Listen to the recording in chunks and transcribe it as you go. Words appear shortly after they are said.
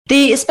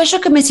The Special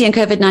Committee on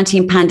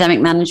COVID-19 Pandemic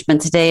Management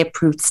today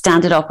approved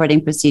standard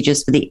operating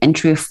procedures for the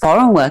entry of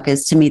foreign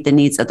workers to meet the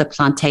needs of the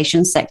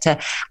plantation sector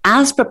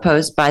as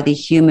proposed by the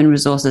Human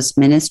Resources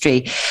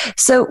Ministry.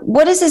 So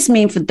what does this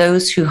mean for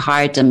those who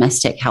hire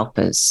domestic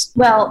helpers?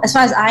 Well, as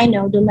far as I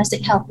know,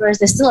 domestic helpers,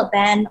 there's still a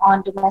ban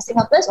on domestic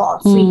helpers or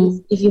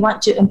free. If you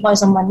want to employ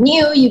someone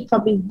new, you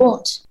probably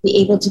won't be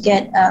able to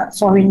get a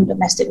foreign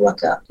domestic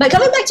worker. But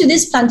coming back to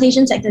this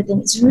plantation sector thing,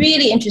 it's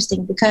really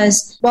interesting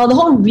because, well, the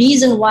whole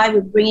reason why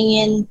we're bringing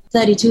in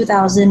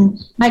 32,000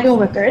 migrant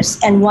workers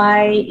and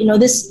why,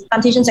 this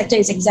plantation sector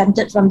is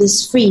exempted from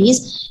this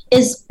freeze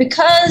is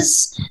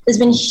because there's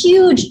been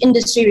huge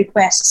industry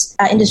requests,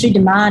 industry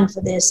demand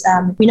for this.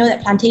 We know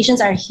that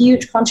plantations are a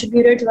huge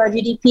contributor to our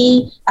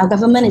GDP. Our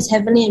government is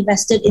heavily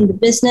invested in the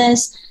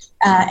business,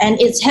 and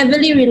it's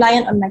heavily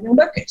reliant on migrant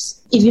workers.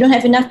 If you don't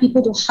have enough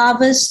people to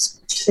harvest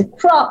the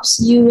crops,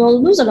 you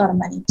will lose a lot of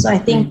money. So I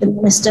think the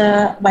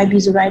Minister, YB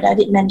Zuraida,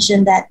 did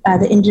mention that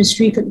the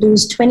industry could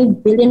lose 20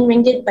 billion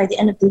ringgit by the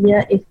end of the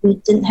year if we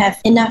didn't have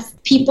enough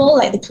people,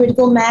 like the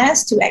critical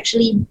mass, to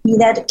actually be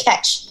there to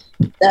catch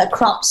the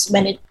crops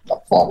when it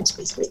falls,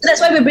 basically. So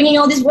that's why we're bringing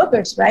all these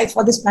workers, right,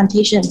 for these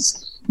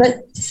plantations.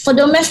 But for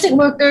domestic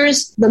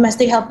workers,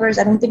 domestic helpers,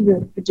 I don't think we're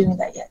doing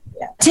that yet.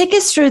 Yeah. Take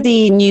us through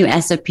the new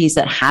SOPs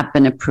that have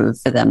been approved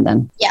for them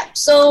then. Yeah.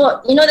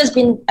 So, there's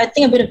been, I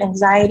think, a bit of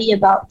anxiety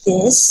about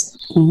this.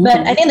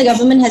 But I think the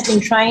government has been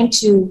trying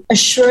to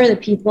assure the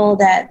people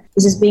that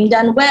this is being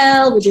done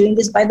well. We're doing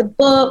this by the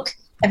book.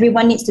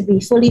 Everyone needs to be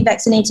fully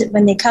vaccinated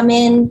when they come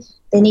in.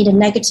 They need a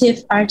negative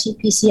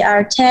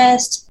RT-PCR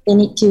test. They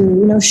need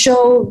to,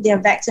 show their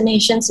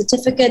vaccination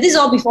certificate. This is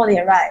all before they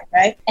arrive,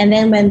 right? And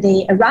then when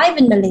they arrive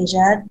in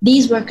Malaysia,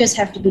 these workers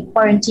have to be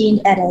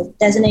quarantined at a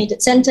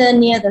designated center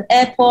near the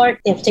airport.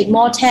 They have to take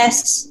more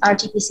tests,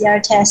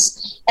 RT-PCR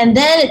tests. And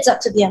then it's up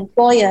to the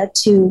employer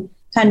to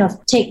kind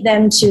of take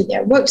them to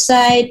their work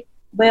site,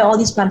 where all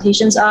these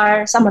plantations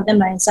are. Some of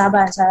them are in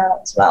Sabah and Sarawak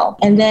as well,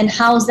 and then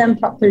house them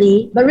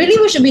properly. But really,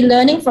 we should be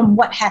learning from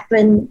what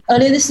happened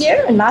earlier this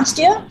year and last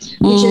year,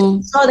 which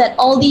is saw that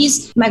all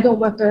these migrant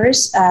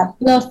workers,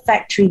 love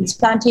factories,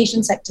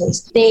 plantation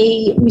sectors,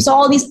 we saw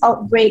all these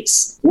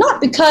outbreaks,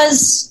 not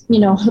because,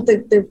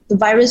 the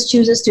virus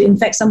chooses to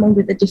infect someone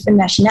with a different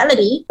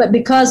nationality, but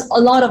because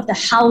a lot of the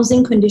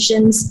housing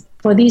conditions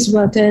for these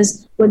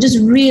workers were just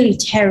really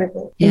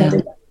terrible. Yeah. They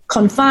were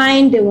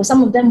confined.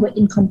 Some of them were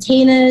in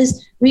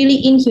containers,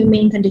 really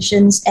inhumane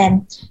conditions,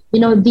 and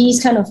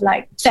these kind of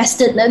like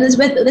festered. That's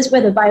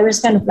where the virus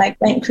kind of like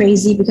went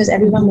crazy because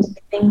everyone was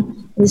living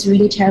in these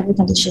really terrible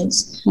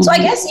conditions. So I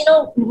guess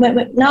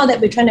now that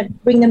we're trying to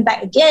bring them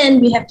back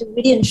again, we have to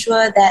really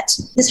ensure that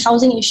this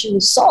housing issue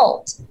is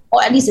solved,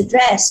 or at least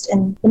addressed.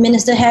 And the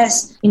minister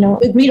has,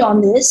 agreed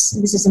on this.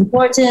 This is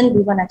important.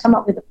 We want to come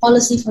up with a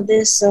policy for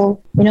this.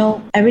 So,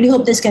 I really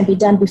hope this can be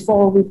done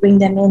before we bring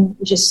them in,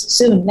 which is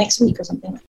soon, next week or something.